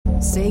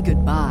Say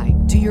goodbye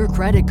to your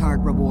credit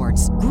card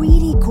rewards.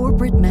 Greedy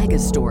corporate mega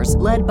stores,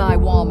 led by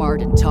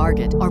Walmart and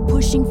Target, are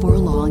pushing for a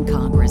law in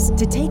Congress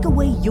to take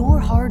away your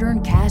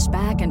hard-earned cash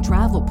back and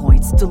travel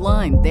points to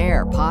line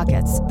their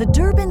pockets. The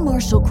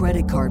Durbin-Marshall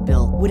credit card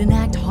bill would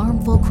enact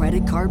harmful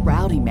credit card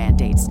routing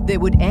mandates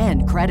that would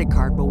end credit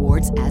card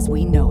rewards as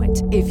we know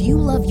it. If you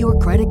love your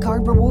credit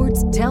card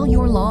rewards, tell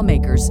your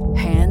lawmakers,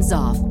 hands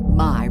off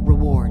my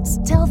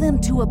rewards. Tell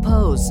them to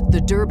oppose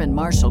the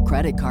Durbin-Marshall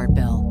credit card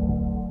bill.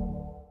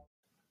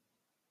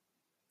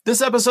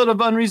 This episode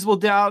of Unreasonable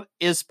Doubt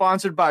is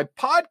sponsored by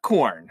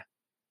Podcorn.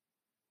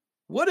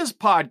 What is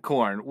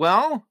Podcorn?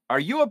 Well,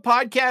 are you a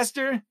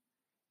podcaster?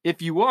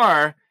 If you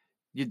are,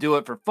 you do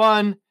it for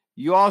fun.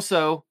 You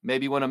also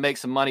maybe want to make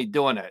some money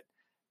doing it.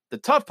 The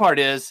tough part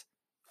is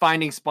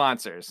finding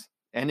sponsors.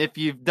 And if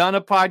you've done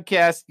a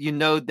podcast, you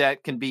know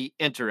that can be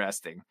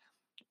interesting.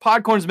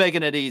 Podcorn's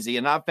making it easy,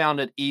 and I've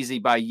found it easy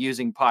by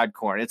using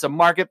Podcorn. It's a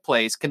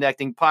marketplace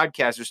connecting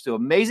podcasters to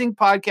amazing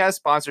podcast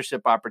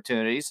sponsorship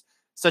opportunities,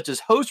 such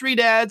as host read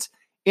ads,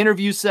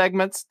 interview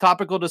segments,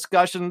 topical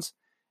discussions,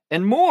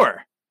 and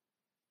more.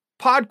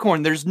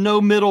 Podcorn, there's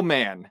no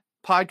middleman.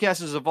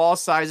 Podcasters of all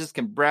sizes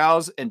can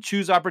browse and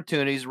choose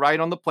opportunities right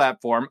on the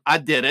platform. I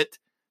did it.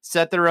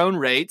 Set their own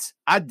rates.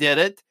 I did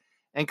it.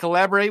 And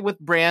collaborate with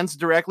brands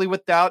directly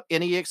without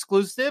any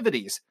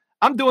exclusivities.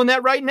 I'm doing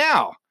that right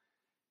now.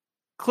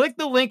 Click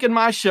the link in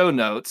my show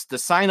notes to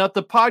sign up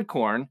to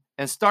Podcorn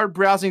and start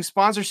browsing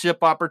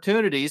sponsorship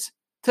opportunities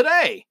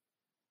today.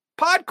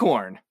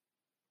 Podcorn.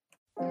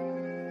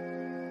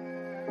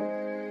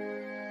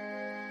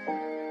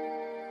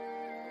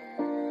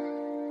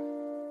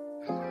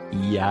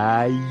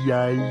 Yay.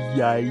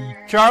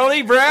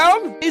 Charlie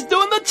Brown? He's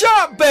doing the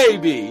chop,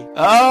 baby!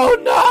 Oh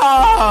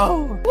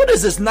no! What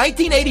is this,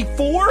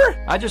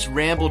 1984? I just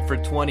rambled for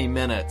 20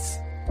 minutes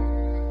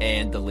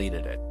and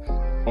deleted it.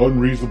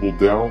 Unreasonable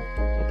Doubt,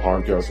 a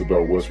podcast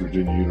about West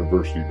Virginia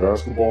University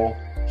basketball,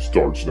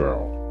 starts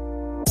now.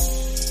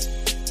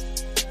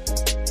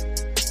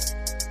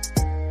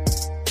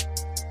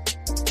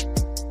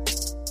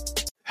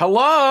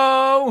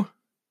 Hello!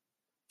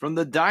 From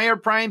the Dyer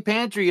Prime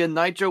Pantry in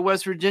Nitro,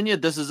 West Virginia,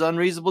 this is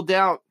Unreasonable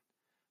Doubt,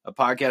 a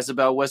podcast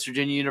about West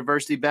Virginia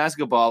University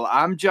basketball.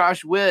 I'm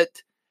Josh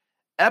Witt.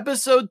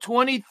 Episode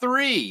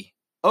 23,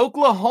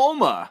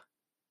 Oklahoma.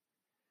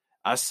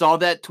 I saw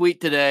that tweet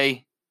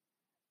today.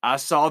 I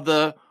saw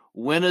the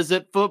when is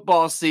it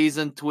football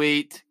season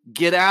tweet.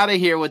 Get out of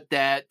here with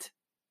that.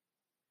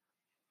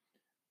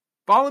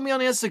 Follow me on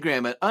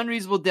Instagram at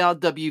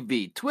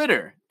UnreasonableDoubtWV.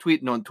 Twitter,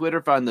 tweeting on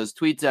Twitter. Find those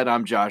tweets at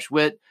I'm Josh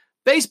Witt.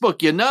 Facebook,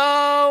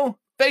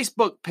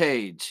 Facebook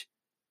page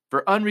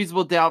for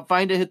Unreasonable Doubt.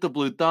 Find it, hit the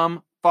blue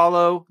thumb,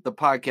 follow the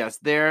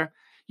podcast there.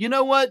 You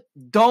know what?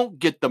 Don't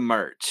get the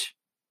merch.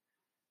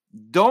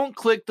 Don't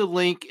click the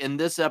link in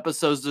this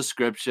episode's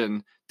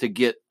description to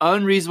get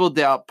Unreasonable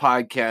Doubt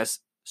podcast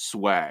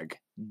swag.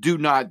 Do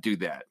not do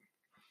that.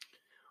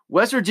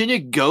 West Virginia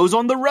goes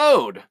on the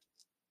road.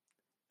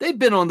 They've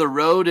been on the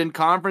road in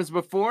conference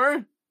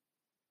before.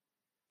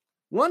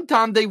 One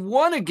time they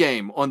won a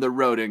game on the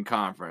road in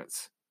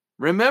conference.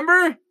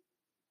 Remember?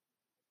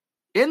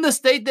 In the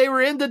state they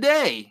were in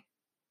today.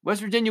 West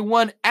Virginia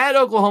won at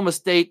Oklahoma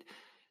State.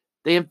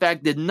 They, in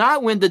fact, did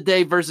not win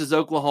today versus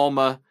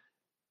Oklahoma.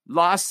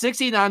 Lost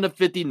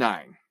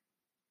 69-59.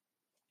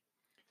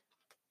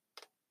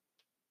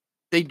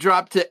 They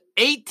dropped to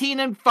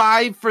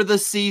 18-5 for the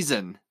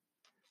season.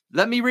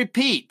 Let me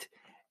repeat.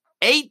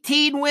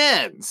 18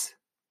 wins.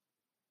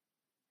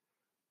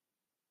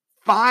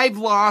 5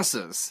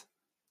 losses.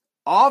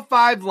 All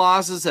 5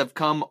 losses have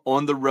come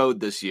on the road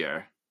this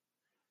year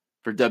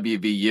for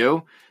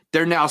WVU.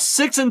 They're now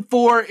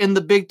 6-4 in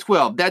the Big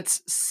 12.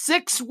 That's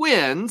 6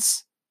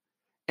 wins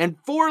and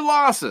 4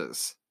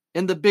 losses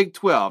in the Big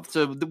 12.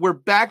 So we're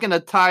back in a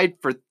tie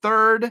for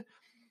third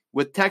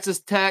with Texas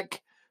Tech,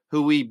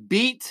 who we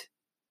beat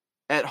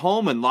at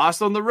home and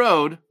lost on the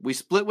road. We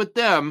split with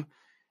them,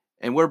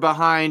 and we're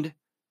behind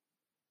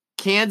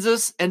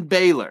Kansas and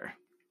Baylor.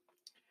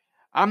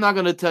 I'm not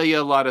going to tell you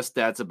a lot of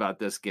stats about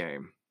this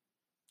game.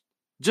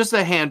 Just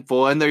a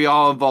handful, and they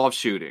all involve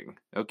shooting,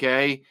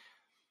 okay?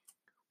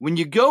 When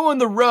you go on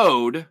the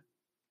road,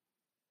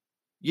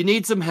 you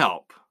need some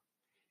help.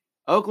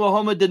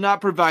 Oklahoma did not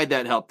provide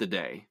that help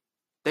today.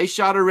 They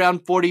shot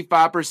around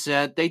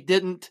 45%.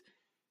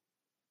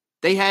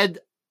 They had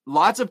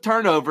lots of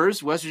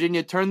turnovers. West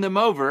Virginia turned them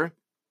over,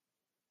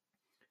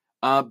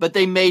 but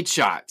they made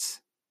shots.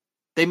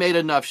 They made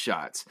enough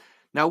shots.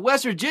 Now,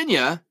 West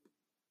Virginia,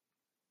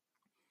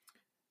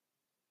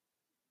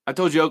 I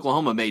told you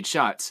Oklahoma made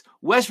shots.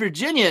 West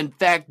Virginia, in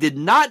fact, did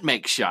not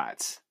make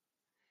shots.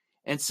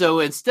 And so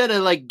instead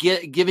of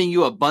giving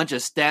you a bunch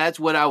of stats,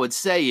 what I would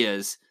say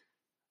is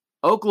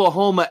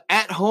Oklahoma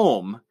at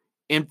home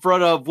in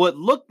front of what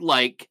looked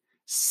like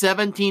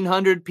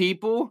 1,700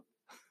 people.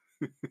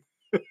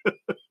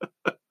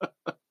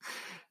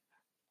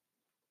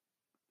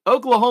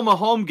 Oklahoma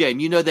home game,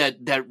 you know,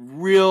 that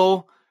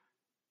real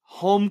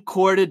home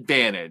court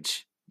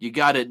advantage you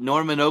got at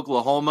Norman,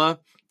 Oklahoma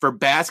for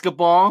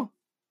basketball.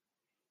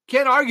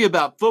 Can't argue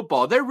about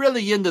football. They're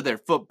really into their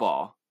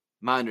football,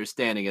 my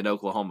understanding in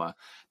Oklahoma.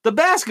 The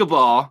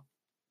basketball,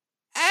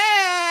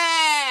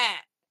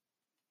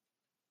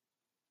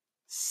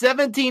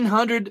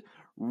 1,700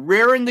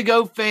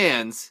 raring-to-go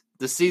fans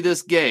to see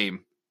this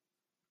game.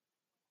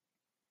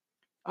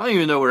 I don't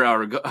even know where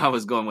I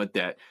was going with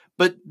that.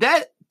 But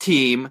that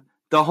team,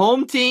 the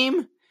home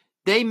team,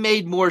 they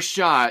made more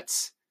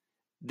shots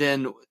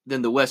than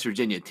the West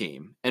Virginia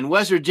team. And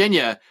West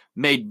Virginia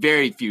made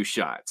very few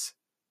shots.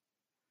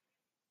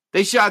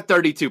 They shot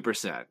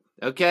 32%.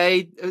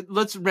 Okay?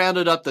 Let's round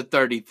it up to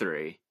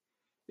 33.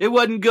 It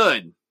wasn't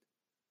good.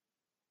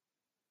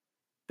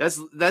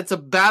 That's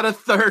about a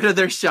third of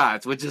their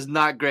shots, which is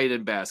not great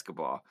in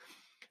basketball.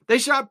 They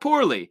shot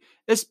poorly,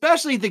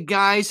 especially the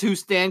guys who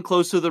stand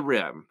close to the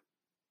rim.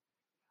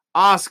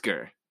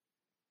 Oscar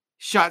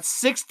shot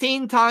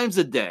 16 times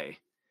a day.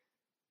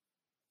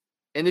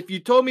 And if you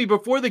told me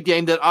before the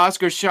game that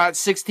Oscar shot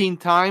 16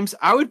 times,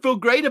 I would feel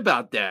great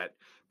about that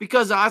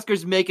because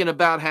Oscar's making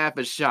about half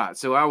his shot.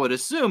 So I would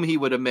assume he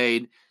would have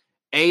made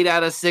 8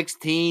 out of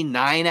 16,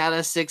 9 out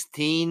of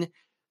 16,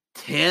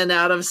 10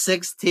 out of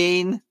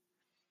 16.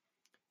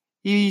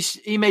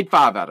 He made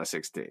 5 out of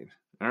 16.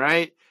 All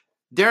right.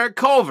 Derek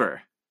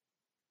Culver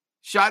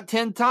shot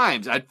 10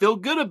 times. I'd feel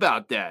good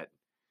about that.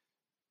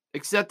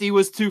 Except he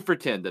was 2 for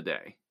 10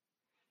 today.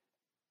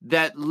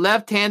 That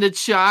left-handed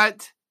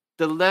shot,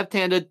 the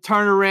left-handed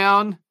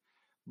turnaround,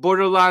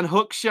 borderline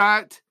hook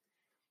shot,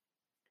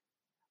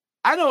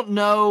 I don't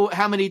know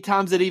how many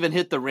times it even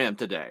hit the rim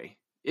today.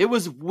 It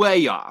was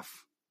way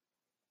off.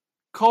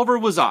 Culver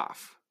was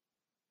off.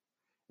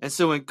 And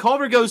so when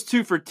Culver goes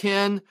 2 for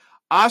 10,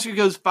 Oscar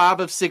goes 5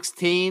 of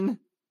 16.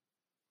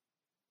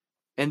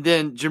 And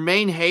then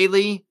Jermaine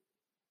Haley,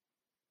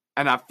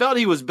 and I felt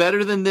he was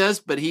better than this,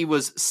 but he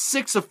was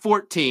 6 of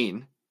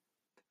 14.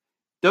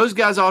 Those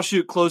guys all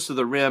shoot close to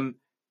the rim.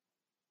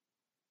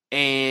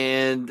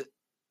 And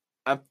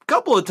a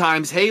couple of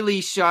times,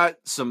 Haley shot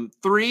some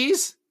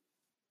threes.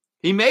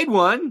 He made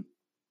one.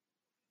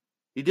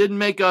 He didn't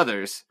make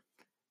others.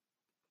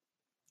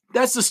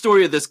 That's the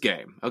story of this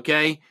game,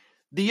 okay?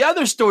 The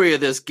other story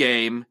of this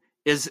game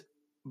is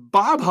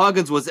Bob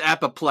Huggins was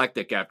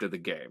apoplectic after the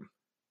game.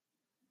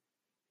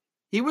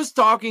 He was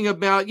talking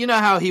about, you know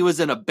how he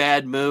was in a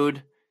bad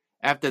mood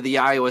after the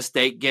Iowa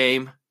State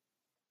game?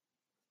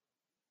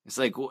 It's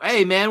like, well,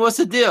 hey, man, what's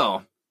the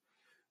deal?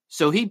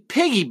 So he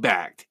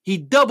piggybacked. He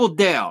doubled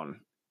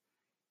down.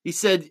 He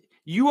said,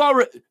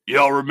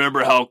 y'all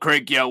remember how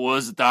cranky I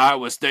was at the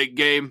Iowa State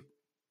game?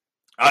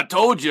 I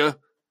told you.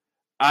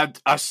 I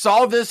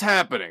saw this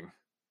happening.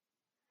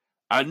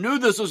 I knew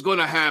this was going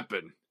to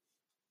happen.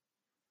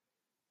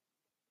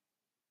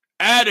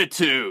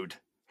 Attitude.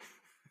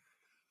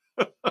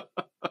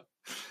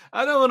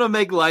 I don't want to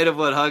make light of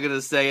what Huggins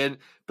is saying,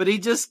 but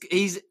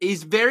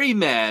he's very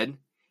mad.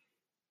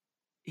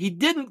 He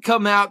didn't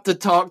come out to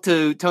talk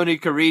to Tony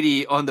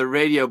Caridi on the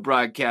radio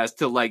broadcast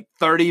till like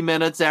 30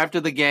 minutes after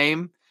the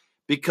game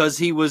because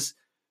he was,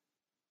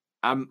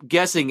 I'm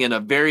guessing, in a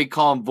very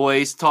calm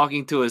voice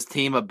talking to his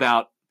team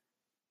about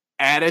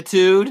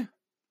attitude.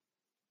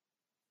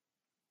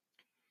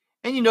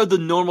 And you know the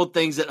normal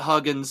things that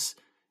Huggins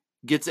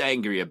gets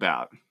angry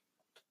about.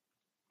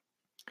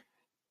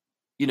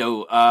 You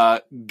know,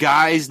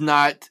 guys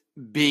not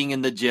being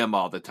in the gym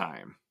all the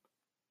time.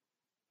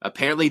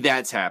 Apparently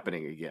that's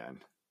happening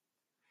again.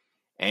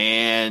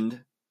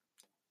 And,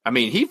 I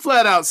mean, he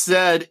flat out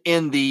said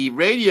in the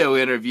radio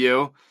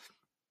interview,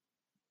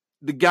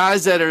 the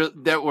guys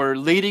that were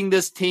leading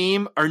this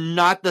team are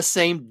not the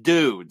same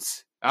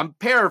dudes. I'm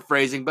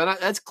paraphrasing,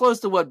 but that's close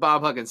to what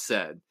Bob Huggins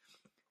said.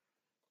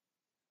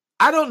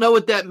 I don't know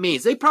what that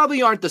means. They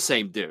probably aren't the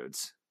same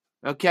dudes.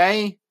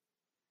 Okay?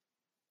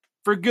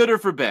 For good or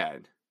for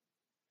bad.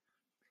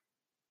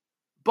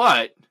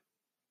 But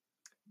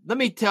let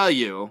me tell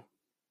you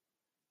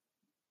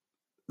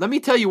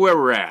where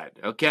we're at,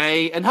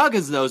 okay? And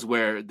Huggins knows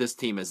where this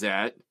team is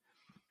at.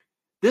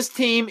 This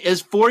team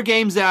is 4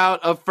 games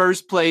out of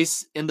first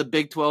place in the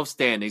Big 12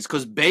 standings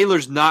because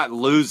Baylor's not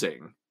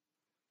losing.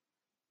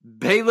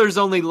 Baylor's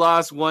only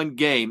lost 1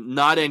 game,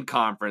 not in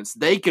conference.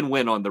 They can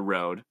win on the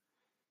road.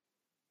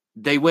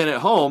 They win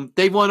at home.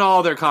 They've won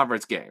all their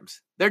conference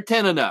games. They're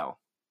 10-0.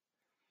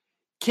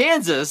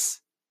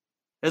 Kansas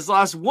has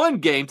lost 1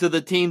 game to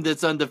the team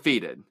that's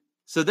undefeated.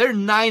 So they're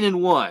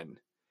 9-1.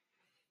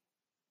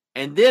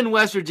 And then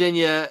West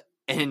Virginia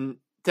and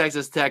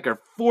Texas Tech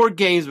are 4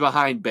 games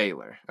behind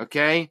Baylor,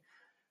 okay?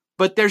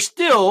 But they're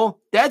still,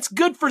 that's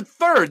good for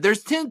 3rd.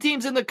 There's 10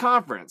 teams in the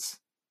conference.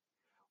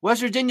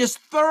 West Virginia's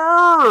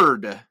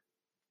 3rd.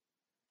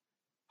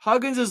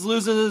 Huggins is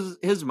losing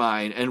his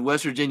mind, and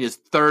West Virginia's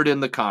 3rd in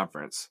the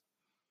conference.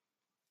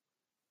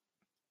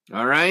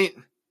 All right?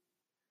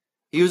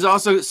 He was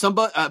also,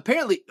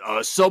 apparently,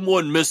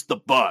 someone missed the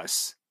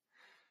bus.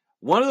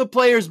 One of the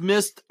players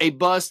missed a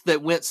bus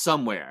that went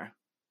somewhere.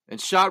 And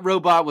Shot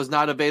Robot was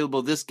not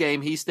available this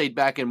game. He stayed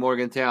back in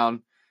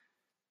Morgantown.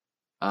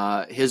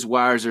 His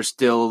wires are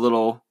still a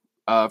little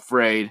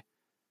frayed.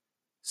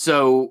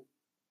 So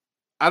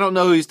I don't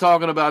know who he's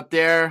talking about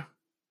there,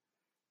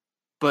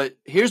 but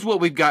here's what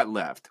we've got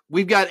left.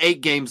 We've got 8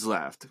 games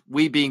left,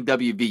 we being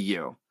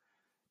WVU.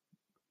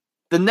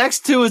 The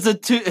next two is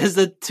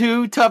the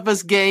two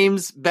toughest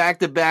games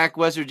back-to-back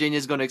West Virginia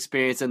is going to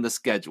experience in the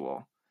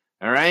schedule.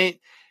 All right?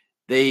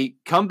 They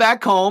come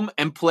back home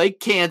and play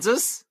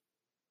Kansas.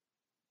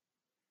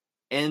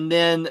 And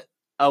then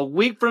a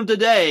week from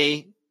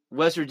today,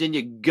 West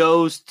Virginia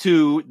goes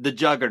to the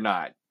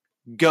Juggernaut,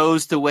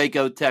 goes to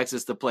Waco,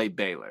 Texas to play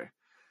Baylor.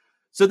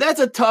 So that's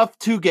a tough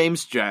 2-game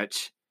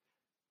stretch.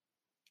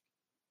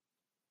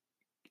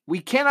 We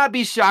cannot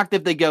be shocked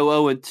if they go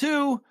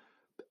 0-2,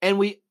 and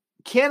we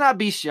cannot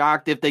be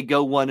shocked if they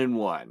go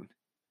 1-1.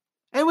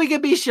 And we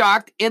can be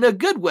shocked in a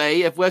good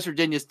way if West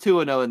Virginia's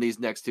 2-0 in these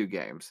next 2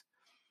 games.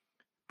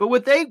 But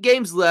with 8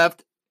 games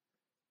left,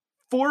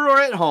 4 are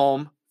at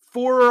home,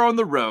 4 are on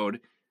the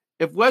road.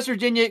 If West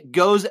Virginia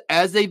goes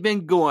as they've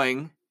been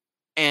going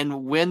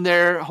and win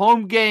their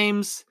home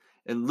games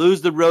and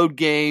lose the road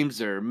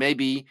games, or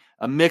maybe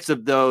a mix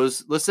of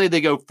those, let's say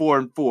they go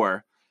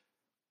 4-4.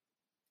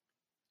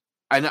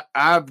 And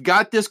I've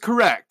got this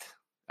correct.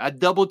 I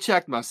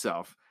double-checked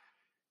myself.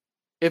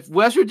 If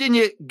West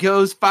Virginia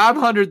goes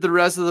 500 the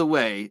rest of the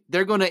way,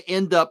 they're going to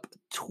end up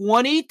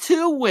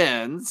 22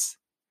 wins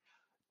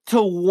to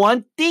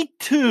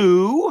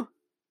 22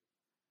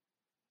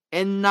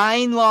 and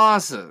 9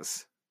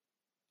 losses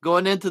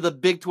going into the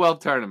Big 12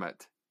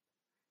 tournament.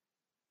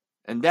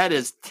 And that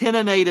is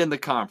 10-8 in the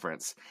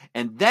conference.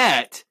 And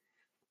that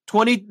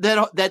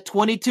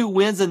 22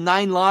 wins and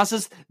 9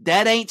 losses,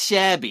 that ain't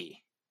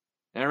shabby.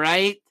 All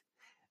right?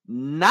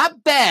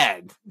 Not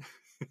bad.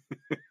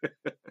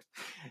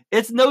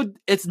 It's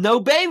no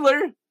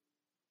Baylor.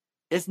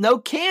 It's no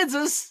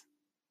Kansas.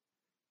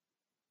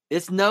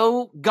 It's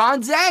no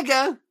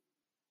Gonzaga.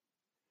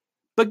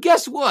 But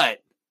guess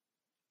what?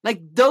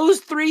 Like, those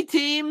 3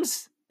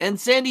 teams, and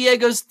San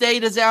Diego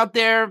State is out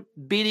there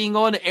beating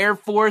on Air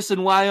Force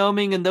and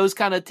Wyoming and those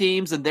kind of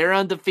teams, and they're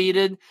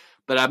undefeated.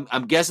 But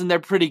I'm guessing they're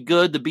pretty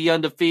good to be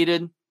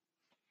undefeated.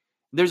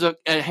 There's a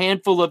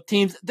handful of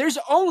teams. There's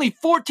only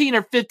 14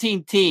 or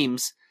 15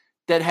 teams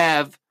that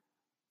have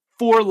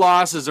 4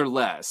 losses or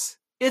less.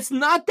 It's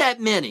not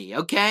that many,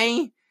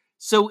 okay?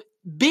 So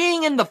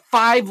being in the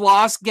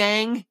 5-loss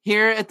gang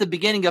here at the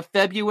beginning of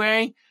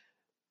February,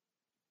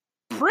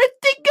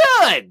 pretty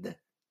good.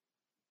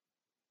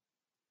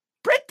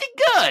 Pretty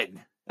good,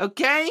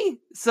 okay?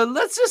 So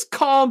let's just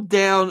calm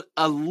down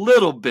a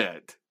little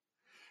bit.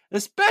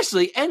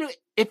 Especially, and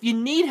if you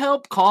need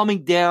help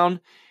calming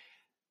down,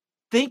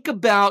 think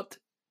about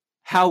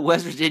how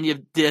West Virginia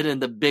did in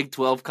the Big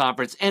 12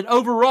 Conference and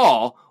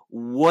overall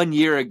 1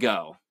 year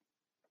ago.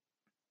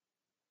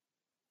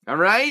 All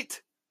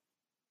right?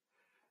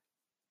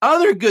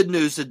 Other good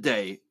news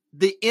today.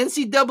 The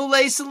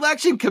NCAA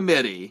Selection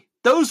Committee,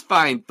 those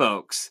fine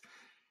folks,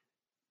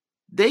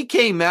 they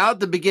came out at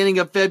the beginning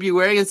of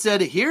February and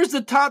said, here's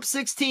the top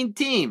 16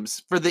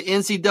 teams for the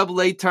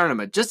NCAA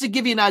tournament, just to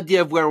give you an idea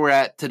of where we're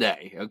at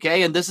today,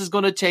 okay? And this is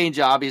going to change,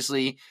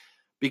 obviously,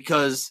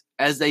 because,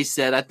 as they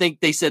said, I think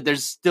they said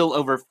there's still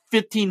over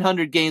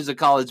 1,500 games of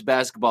college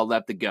basketball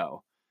left to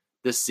go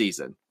this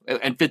season,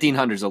 and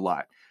 1,500 is a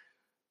lot.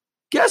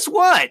 Guess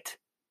what?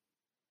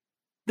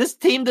 This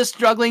team that's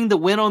struggling to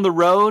win on the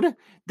road,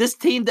 this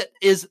team that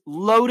is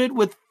loaded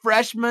with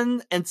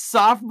freshmen and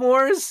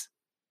sophomores,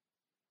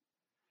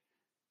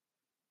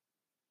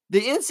 the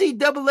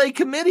NCAA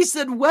committee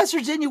said West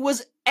Virginia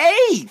was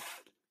 8th.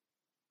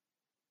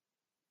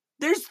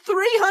 There's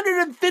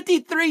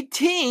 353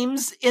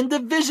 teams in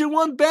Division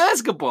I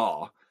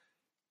basketball.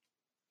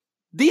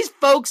 These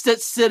folks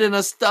that sit in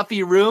a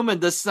stuffy room and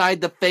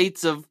decide the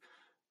fates of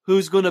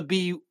who's going to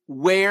be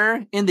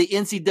where in the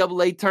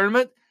NCAA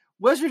tournament,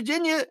 West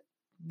Virginia,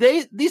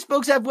 these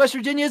folks have West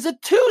Virginia as a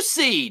 2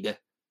 seed.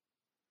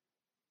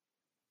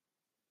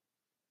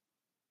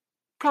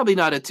 Probably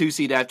not a 2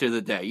 seed after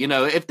the day. You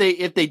know, if they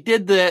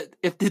did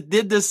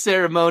this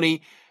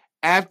ceremony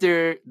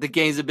after the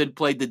games have been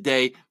played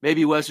today,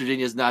 maybe West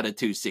Virginia is not a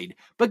 2 seed.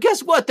 But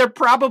guess what? They're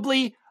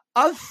probably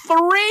a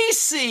 3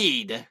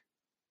 seed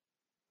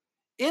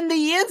in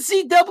the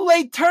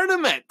NCAA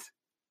tournament.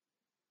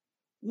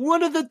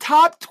 One of the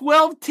top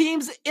 12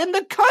 teams in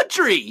the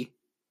country.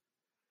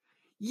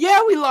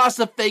 Yeah, we lost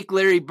a fake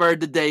Larry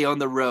Bird today on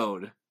the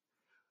road.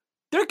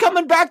 They're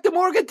coming back to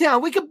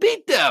Morgantown. We can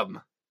beat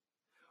them.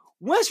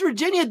 West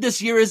Virginia this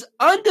year is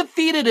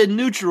undefeated in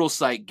neutral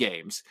site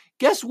games.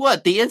 Guess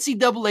what? The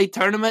NCAA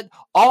tournament,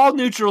 all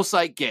neutral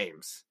site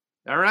games.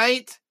 All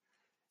right?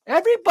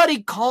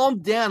 Everybody calm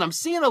down. I'm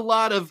seeing a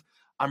lot of,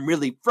 I'm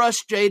really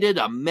frustrated,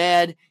 I'm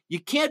mad. You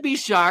can't be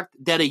shocked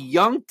that a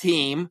young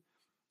team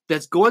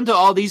that's going to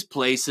all these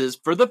places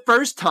for the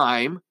first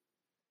time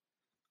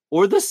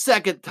or the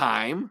second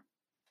time,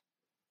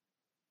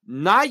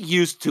 not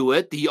used to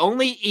it, the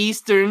only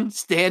Eastern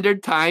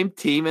Standard Time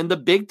team in the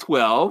Big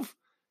 12,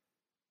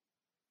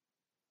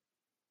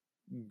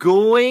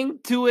 going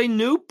to a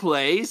new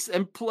place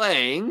and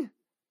playing,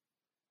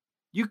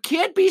 you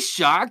can't be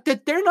shocked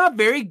that they're not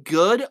very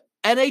good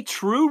at a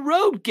true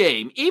road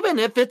game, even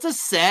if it's a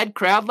sad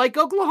crowd like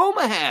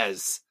Oklahoma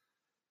has.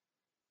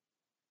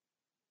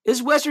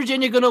 Is West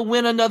Virginia going to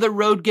win another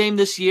road game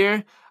this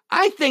year?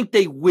 I think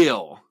they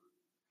will.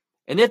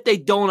 And if they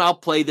don't, I'll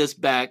play this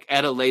back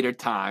at a later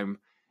time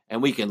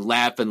and we can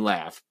laugh and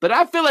laugh. But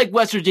I feel like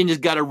West Virginia's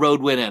got a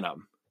road win in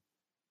them.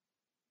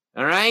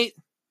 All right?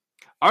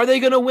 Are they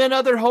going to win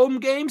other home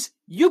games?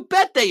 You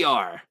bet they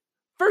are.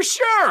 For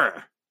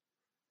sure.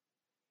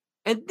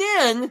 And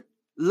then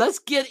let's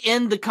get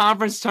in the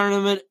conference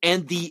tournament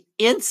and the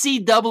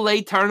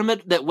NCAA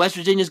tournament that West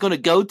Virginia is going to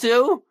go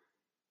to.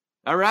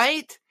 All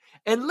right?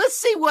 And let's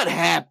see what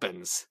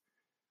happens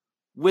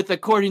with,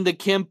 according to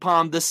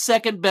KenPom, the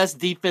second best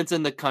defense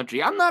in the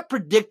country. I'm not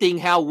predicting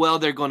how well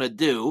they're going to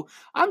do.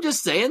 I'm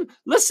just saying,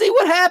 let's see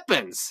what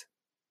happens.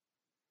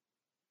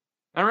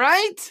 All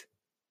right?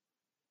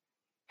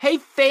 Hey,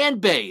 fan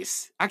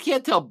base. I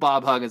can't tell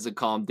Bob Huggins to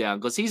calm down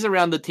because he's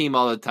around the team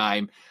all the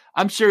time.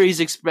 I'm sure he's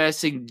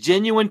expressing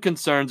genuine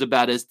concerns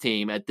about his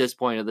team at this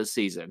point of the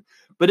season.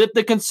 But if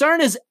the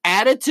concern is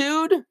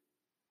attitude,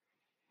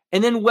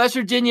 and then West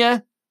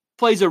Virginia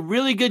plays a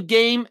really good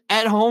game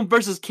at home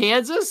versus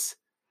Kansas,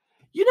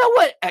 you know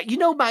what? You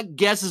know, my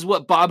guess is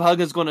what Bob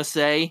Huggins is going to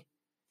say.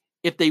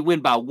 If they win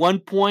by 1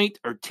 point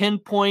or 10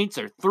 points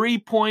or 3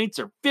 points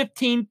or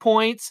 15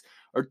 points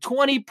or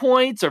 20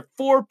 points or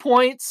 4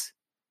 points,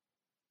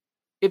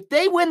 if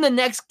they win the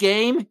next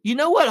game, you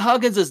know what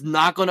Huggins is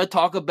not going to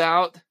talk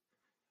about?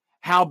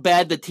 How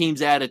bad the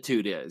team's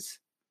attitude is.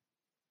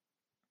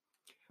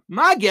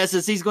 My guess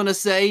is he's going to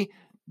say,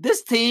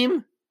 this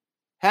team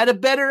had a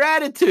better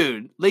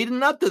attitude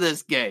leading up to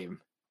this game.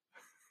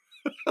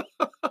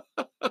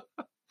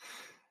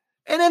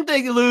 And if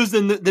they lose,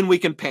 then we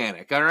can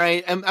panic, all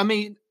right? I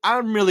mean,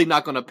 I'm really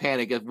not going to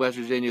panic if West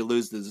Virginia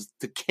loses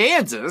to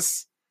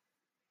Kansas.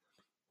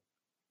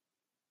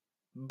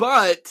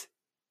 But,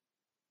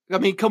 I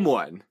mean, come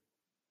on.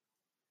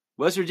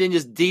 West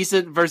Virginia's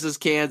decent versus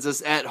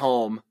Kansas at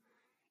home.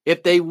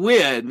 If they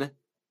win,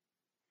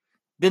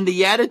 then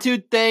the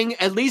attitude thing,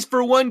 at least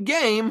for one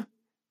game,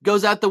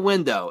 goes out the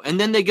window. And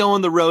then they go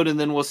on the road, and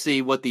then we'll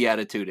see what the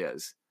attitude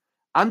is.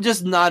 I'm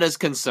just not as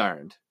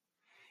concerned.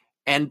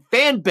 And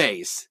fan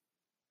base,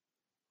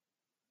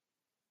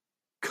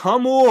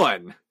 come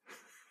on.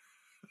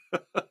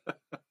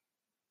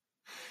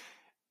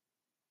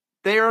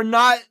 They are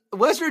not,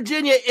 West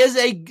Virginia is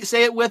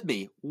say it with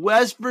me,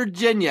 West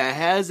Virginia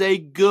has a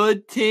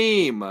good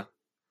team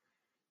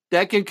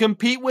that can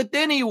compete with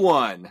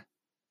anyone.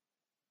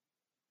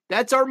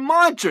 That's our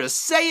mantra.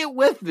 Say it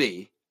with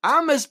me.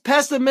 I'm as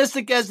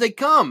pessimistic as they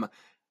come.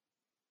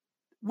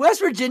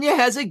 West Virginia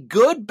has a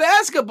good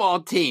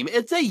basketball team.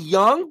 It's a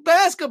young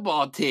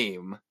basketball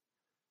team.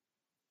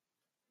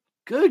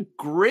 Good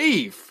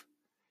grief.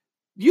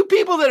 You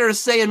people that are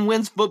saying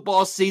when's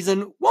football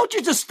season, won't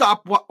you just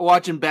stop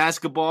watching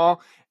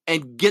basketball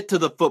and get to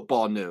the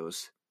football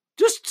news?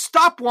 Just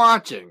stop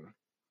watching.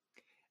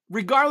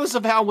 Regardless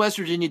of how West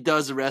Virginia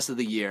does the rest of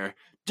the year,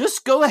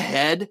 just go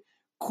ahead,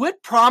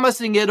 quit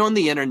promising it on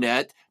the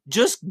internet,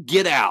 just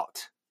get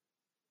out.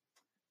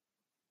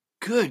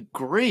 Good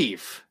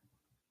grief.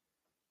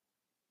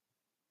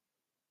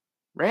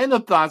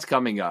 Random thoughts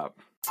coming up.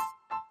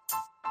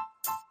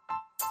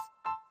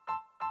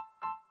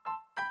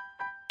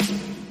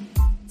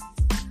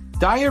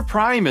 Dyer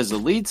Prime is a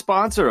lead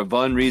sponsor of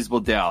Unreasonable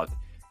Doubt.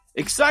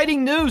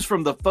 Exciting news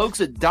from the folks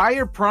at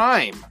Dyer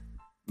Prime.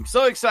 I'm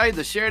so excited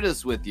to share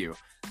this with you.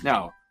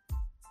 Now,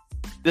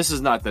 this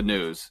is not the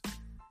news.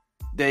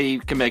 They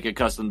can make a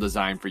custom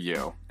design for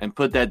you and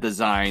put that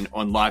design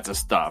on lots of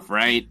stuff,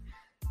 right?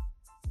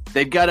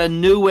 They've got a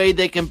new way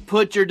they can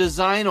put your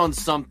design on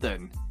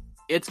something.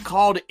 It's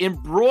called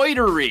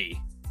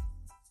embroidery.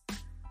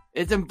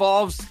 It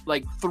involves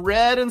like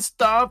thread and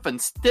stuff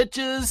and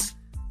stitches.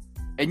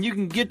 And you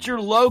can get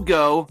your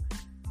logo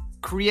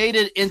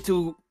created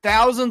into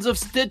thousands of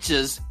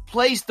stitches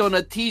placed on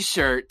a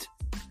t-shirt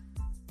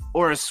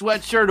or a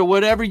sweatshirt or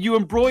whatever you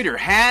embroider.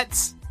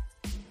 Hats.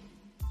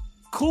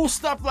 Cool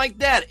stuff like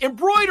that.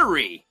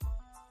 Embroidery.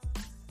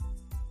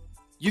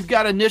 You've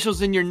got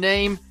initials in your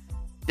name.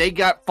 They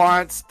got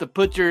fonts to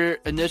put your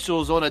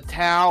initials on a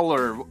towel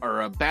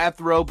or a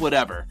bathrobe,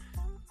 whatever.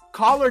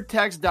 Call or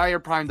text Dyer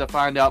Prime to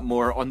find out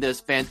more on this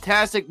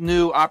fantastic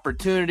new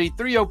opportunity.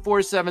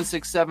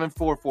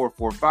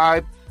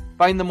 304-767-4445.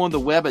 Find them on the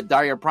web at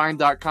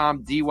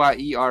dyerprime.com,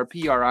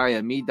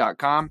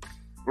 dyerprime.com,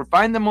 or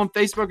find them on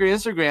Facebook or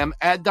Instagram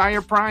at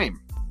Dyer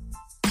Prime.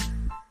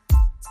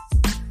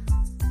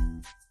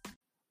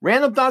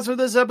 Random thoughts for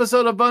this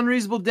episode of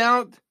Unreasonable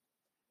Doubt.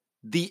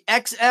 The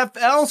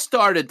XFL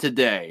started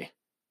today.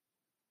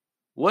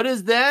 What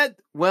is that?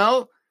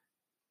 Well,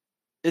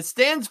 it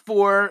stands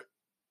for,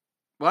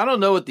 I don't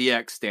know what the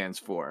X stands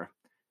for.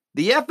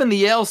 The F and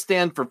the L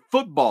stand for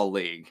Football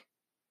League.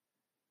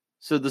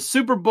 So the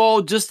Super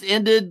Bowl just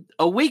ended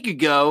a week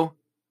ago,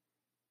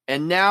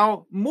 and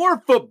now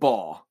more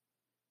football.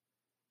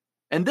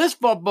 And this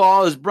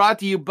football is brought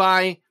to you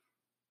by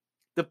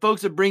the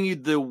folks that bring you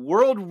the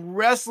World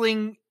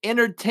Wrestling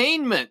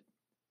Entertainment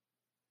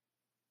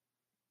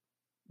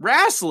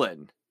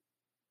wrestling.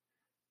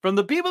 From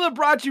the people that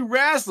brought you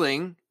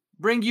wrestling,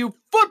 bring you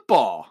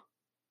football.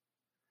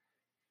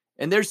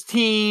 And there's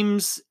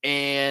teams,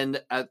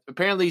 and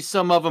apparently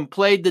some of them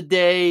played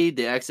today.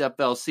 The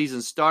XFL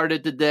season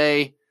started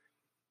today.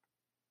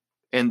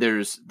 And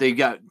they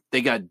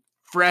got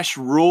fresh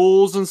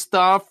rules and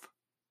stuff.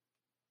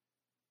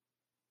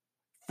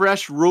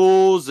 Fresh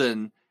rules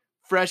and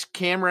fresh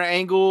camera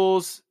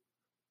angles.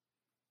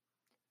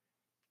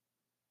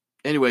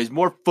 Anyways,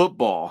 more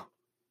football.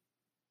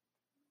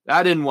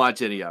 I didn't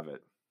watch any of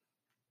it.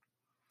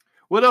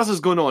 What else is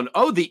going on?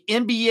 Oh, the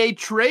NBA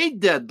trade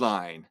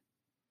deadline.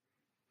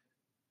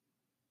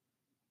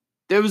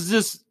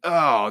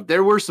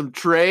 There were some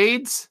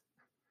trades.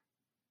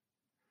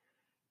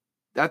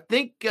 I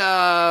think,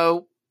 I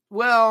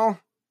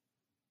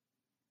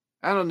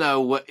don't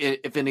know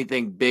if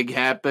anything big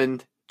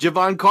happened.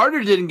 Javon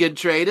Carter didn't get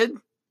traded.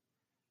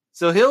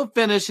 So he'll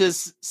finish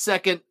his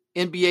second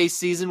NBA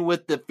season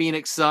with the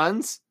Phoenix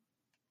Suns.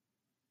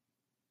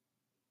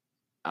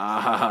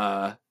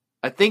 I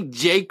think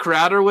Jay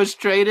Crowder was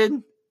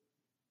traded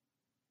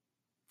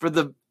for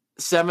the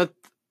 7th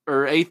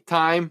or 8th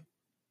time.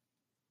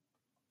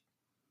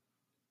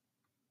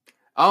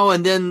 Oh,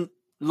 and then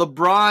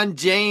LeBron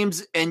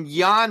James and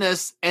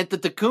Giannis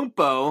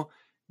Antetokounmpo,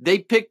 they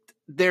picked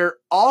their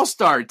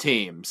all-star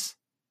teams.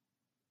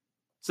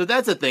 So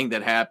that's a thing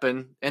that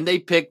happened. And they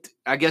picked,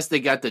 I guess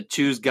they got to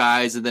choose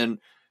guys, and then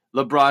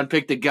LeBron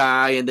picked a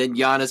guy, and then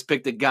Giannis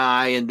picked a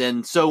guy, and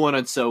then so on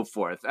and so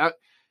forth.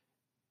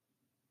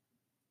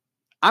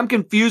 I'm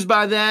confused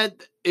by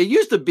that. It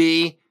used to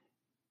be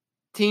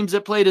teams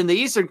that played in the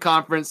Eastern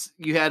Conference,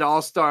 you had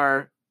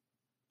all-star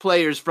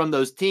players from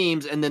those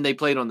teams, and then they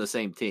played on the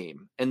same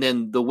team. And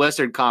then the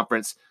Western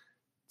Conference,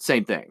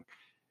 same thing.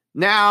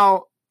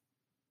 Now,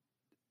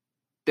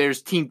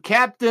 there's team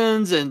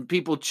captains, and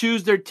people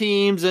choose their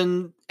teams,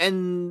 and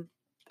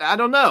I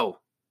don't know.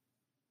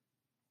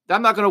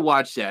 I'm not going to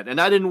watch that. And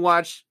I didn't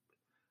watch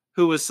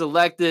who was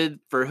selected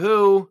for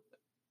who.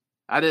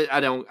 I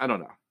don't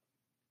know.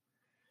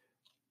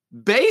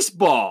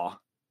 Baseball.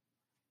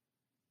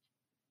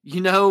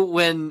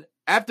 When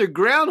after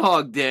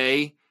Groundhog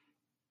Day,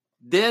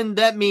 then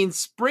that means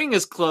spring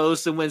is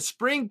close. And when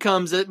spring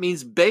comes, that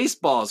means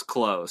baseball is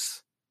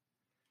close.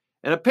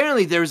 And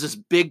apparently there's this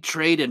big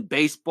trade in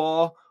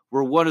baseball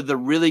where one of the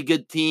really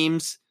good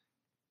teams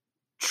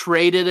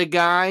traded a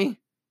guy.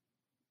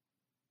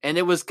 And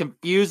it was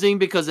confusing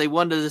because they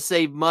wanted to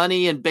save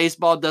money, and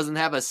baseball doesn't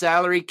have a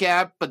salary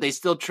cap, but they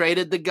still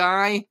traded the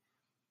guy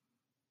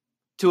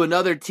to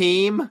another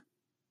team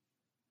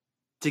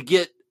to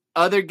get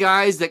other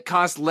guys that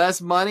cost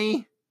less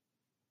money.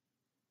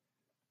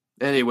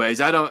 Anyways,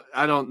 I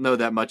don't know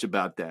that much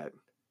about that.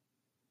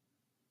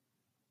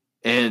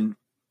 And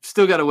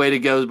still got a way to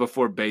go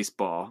before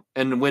baseball.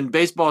 And when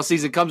baseball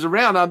season comes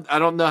around, I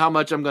don't know how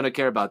much I'm going to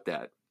care about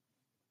that.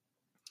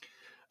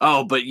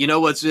 Oh, but you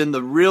know what's in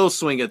the real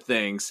swing of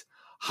things?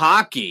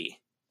 Hockey.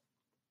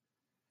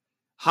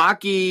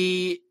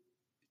 Hockey,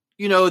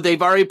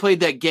 they've already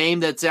played that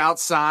game that's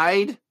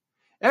outside.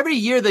 Every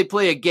year they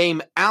play a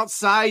game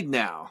outside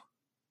now.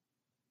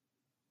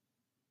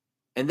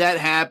 And that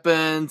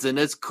happens, and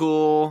it's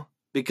cool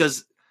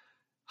because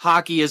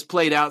hockey is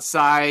played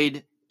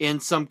outside in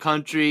some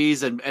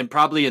countries and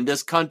probably in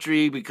this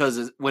country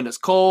because when it's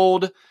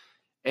cold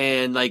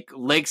and like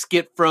lakes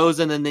get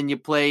frozen and then you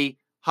play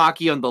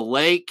hockey on the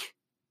lake.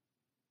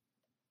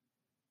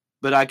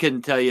 But I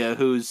couldn't tell you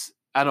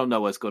I don't know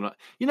what's going on.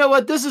 You know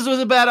what? This was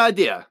a bad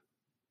idea.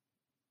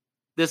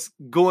 This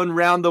going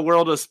around the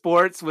world of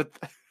sports with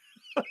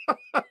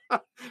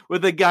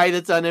with a guy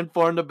that's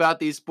uninformed about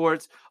these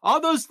sports. All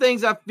those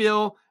things I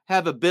feel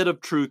have a bit of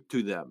truth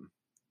to them.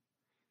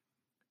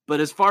 But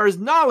as far as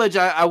knowledge,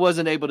 I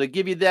wasn't able to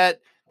give you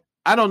that.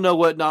 I don't know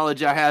what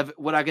knowledge I have.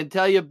 What I can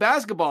tell you,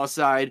 basketball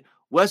side,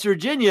 West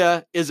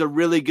Virginia is a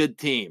really good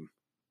team.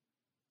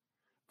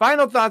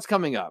 Final thoughts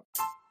coming up.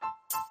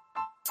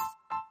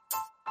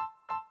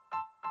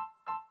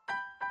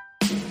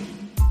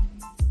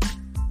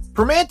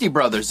 Primanti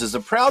Brothers is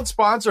a proud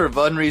sponsor of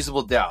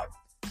Unreasonable Doubt.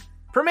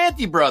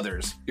 Primanti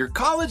Brothers, your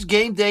college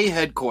game day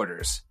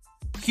headquarters.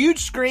 Huge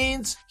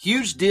screens,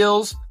 huge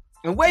deals,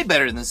 and way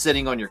better than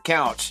sitting on your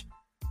couch.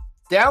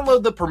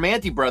 Download the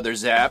Primanti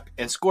Brothers app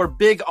and score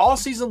big all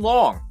season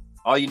long.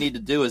 All you need to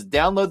do is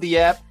download the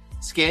app,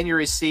 scan your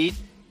receipt,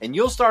 and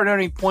you'll start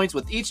earning points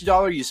with each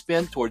dollar you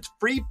spend towards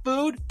free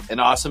food and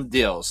awesome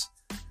deals.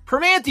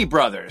 Primanti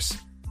Brothers,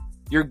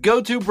 your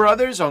go-to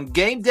brothers on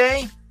game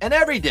day and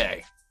every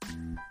day.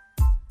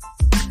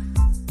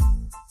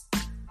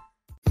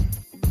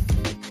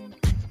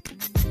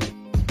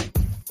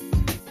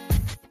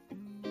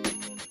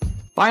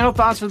 Final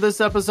thoughts for this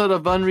episode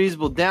of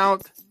Unreasonable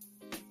Doubt.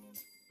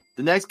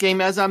 The next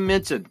game, as I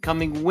mentioned,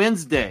 coming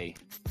Wednesday,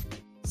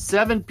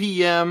 7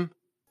 p.m.,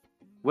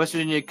 West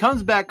Virginia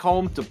comes back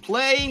home to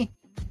play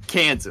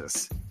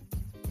Kansas.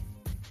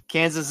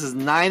 Kansas is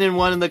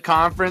 9-1 in the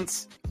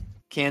conference.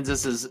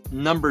 Kansas is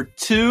number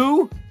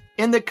 2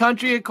 in the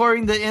country,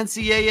 according to the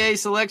NCAA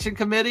selection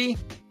committee.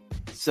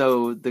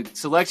 So the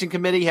selection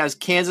committee has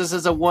Kansas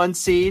as a 1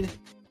 seed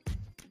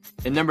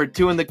and number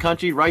 2 in the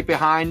country, right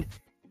behind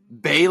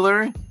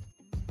Baylor.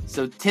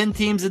 So 10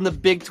 teams in the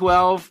Big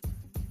 12.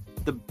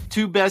 The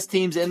 2 best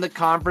teams in the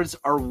conference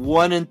are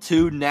 1 and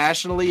 2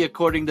 nationally,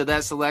 according to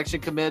that selection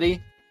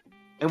committee.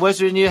 And West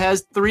Virginia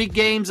has 3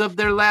 games of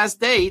their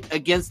last 8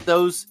 against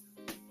those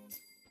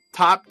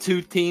top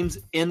 2 teams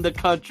in the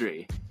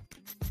country.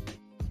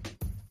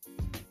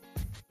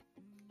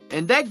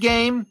 And that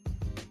game,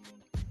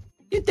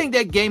 you'd think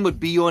that game would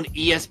be on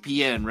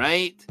ESPN,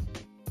 right?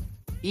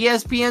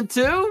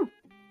 ESPN2?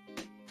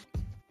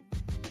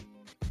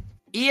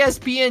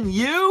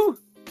 ESPNU?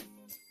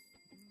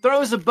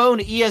 Throws a bone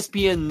to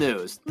ESPN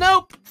News.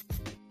 Nope.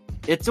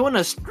 It's on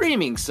a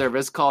streaming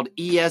service called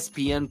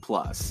ESPN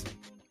Plus.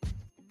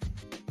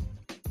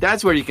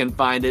 That's where you can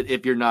find it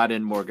if you're not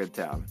in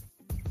Morgantown.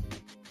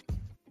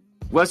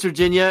 West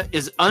Virginia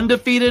is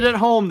undefeated at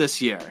home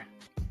this year.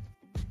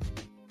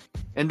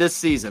 And this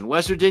season.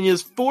 West Virginia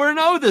is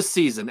 4-0 this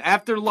season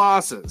after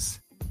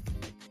losses.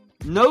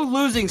 No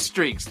losing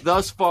streaks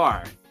thus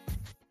far.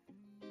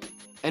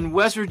 And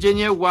West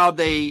Virginia, while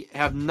they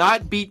have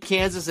not beat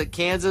Kansas at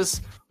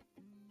Kansas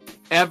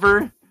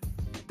ever,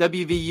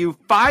 WVU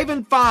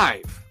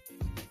 5-5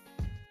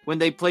 when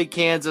they played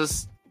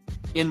Kansas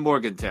in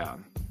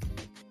Morgantown.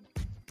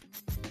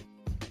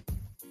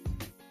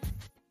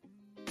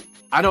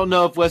 I don't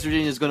know if West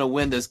Virginia is going to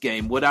win this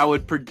game. What I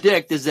would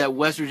predict is that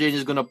West Virginia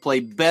is going to play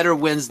better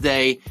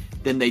Wednesday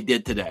than they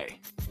did today.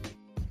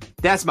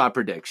 That's my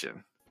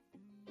prediction.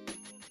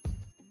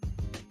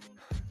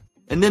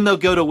 And then they'll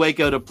go to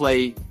Waco to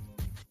play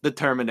the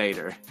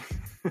Terminator.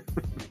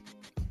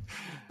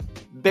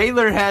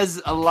 Baylor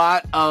has a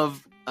lot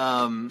of...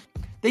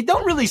 they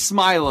don't really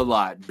smile a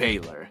lot,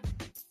 Baylor.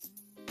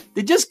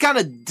 They just kind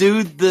of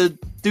do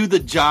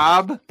the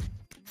job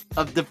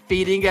of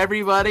defeating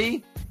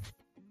everybody.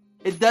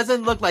 It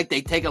doesn't look like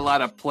they take a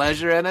lot of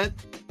pleasure in it.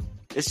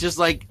 It's just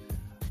like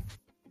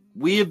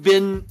we have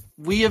been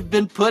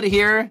put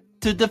here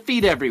to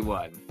defeat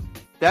everyone.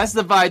 That's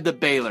the vibe that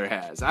Baylor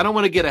has. I don't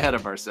want to get ahead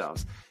of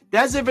ourselves.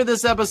 That's it for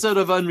this episode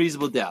of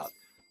Unreasonable Doubt.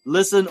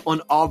 Listen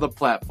on all the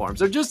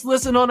platforms, or just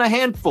listen on a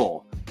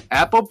handful.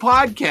 Apple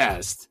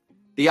Podcast.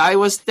 The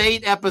Iowa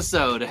State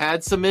episode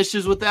had some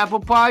issues with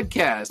Apple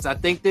Podcast. I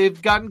think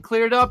they've gotten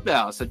cleared up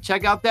now, so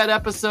check out that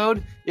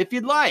episode if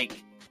you'd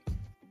like.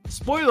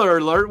 Spoiler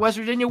alert, West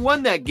Virginia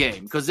won that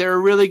game because they're a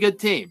really good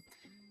team.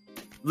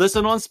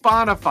 Listen on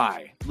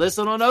Spotify.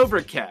 Listen on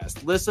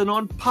Overcast. Listen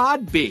on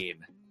Podbean.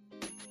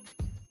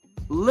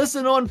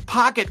 Listen on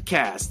Pocket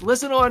Cast.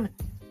 Listen on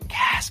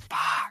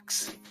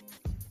CastBox.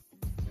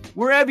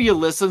 Wherever you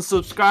listen,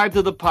 subscribe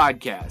to the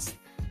podcast.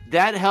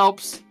 That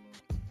helps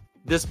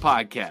this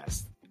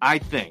podcast, I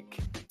think.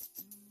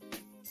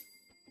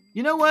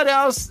 You know what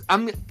else?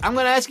 I'm going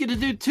to ask you to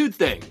do 2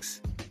 things.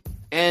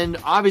 And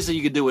obviously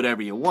you can do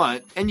whatever you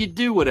want, and you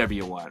do whatever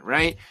you want,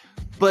 right?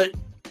 But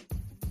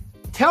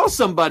tell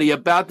somebody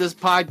about this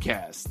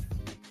podcast.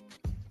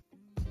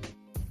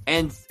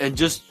 And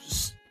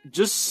just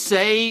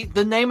say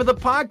the name of the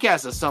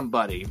podcast to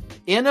somebody,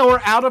 in or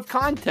out of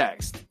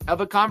context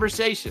of a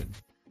conversation.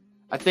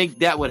 I think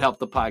that would help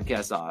the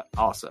podcast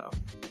also.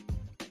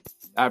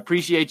 I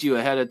appreciate you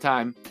ahead of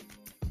time.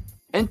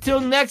 Until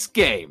next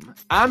game,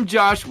 I'm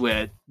Josh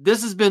Witt.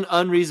 This has been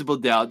Unreasonable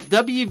Doubt.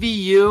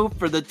 WVU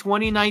for the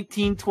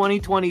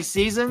 2019-2020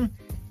 season,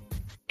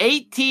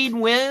 18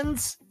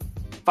 wins,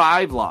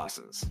 5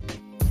 losses.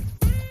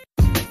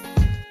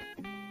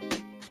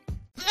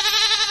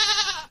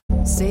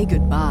 Say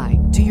goodbye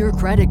to your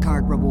credit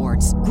card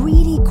rewards.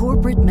 Greedy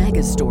corporate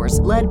mega stores,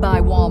 led by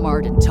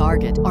Walmart and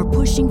Target, are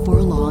pushing for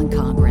a law in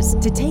Congress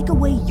to take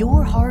away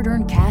your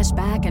hard-earned cash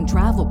back and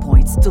travel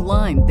points to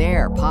line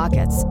their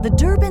pockets. The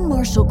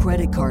Durbin-Marshall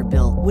credit card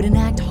bill would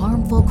enact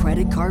harmful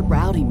credit card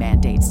routing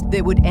mandates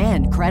that would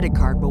end credit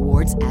card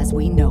rewards as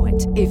we know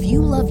it. If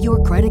you love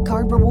your credit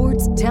card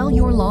rewards, tell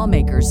your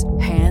lawmakers,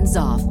 hands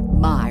off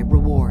my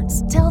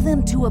rewards. Tell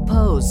them to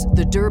oppose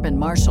the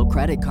Durbin-Marshall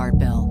credit card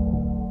bill.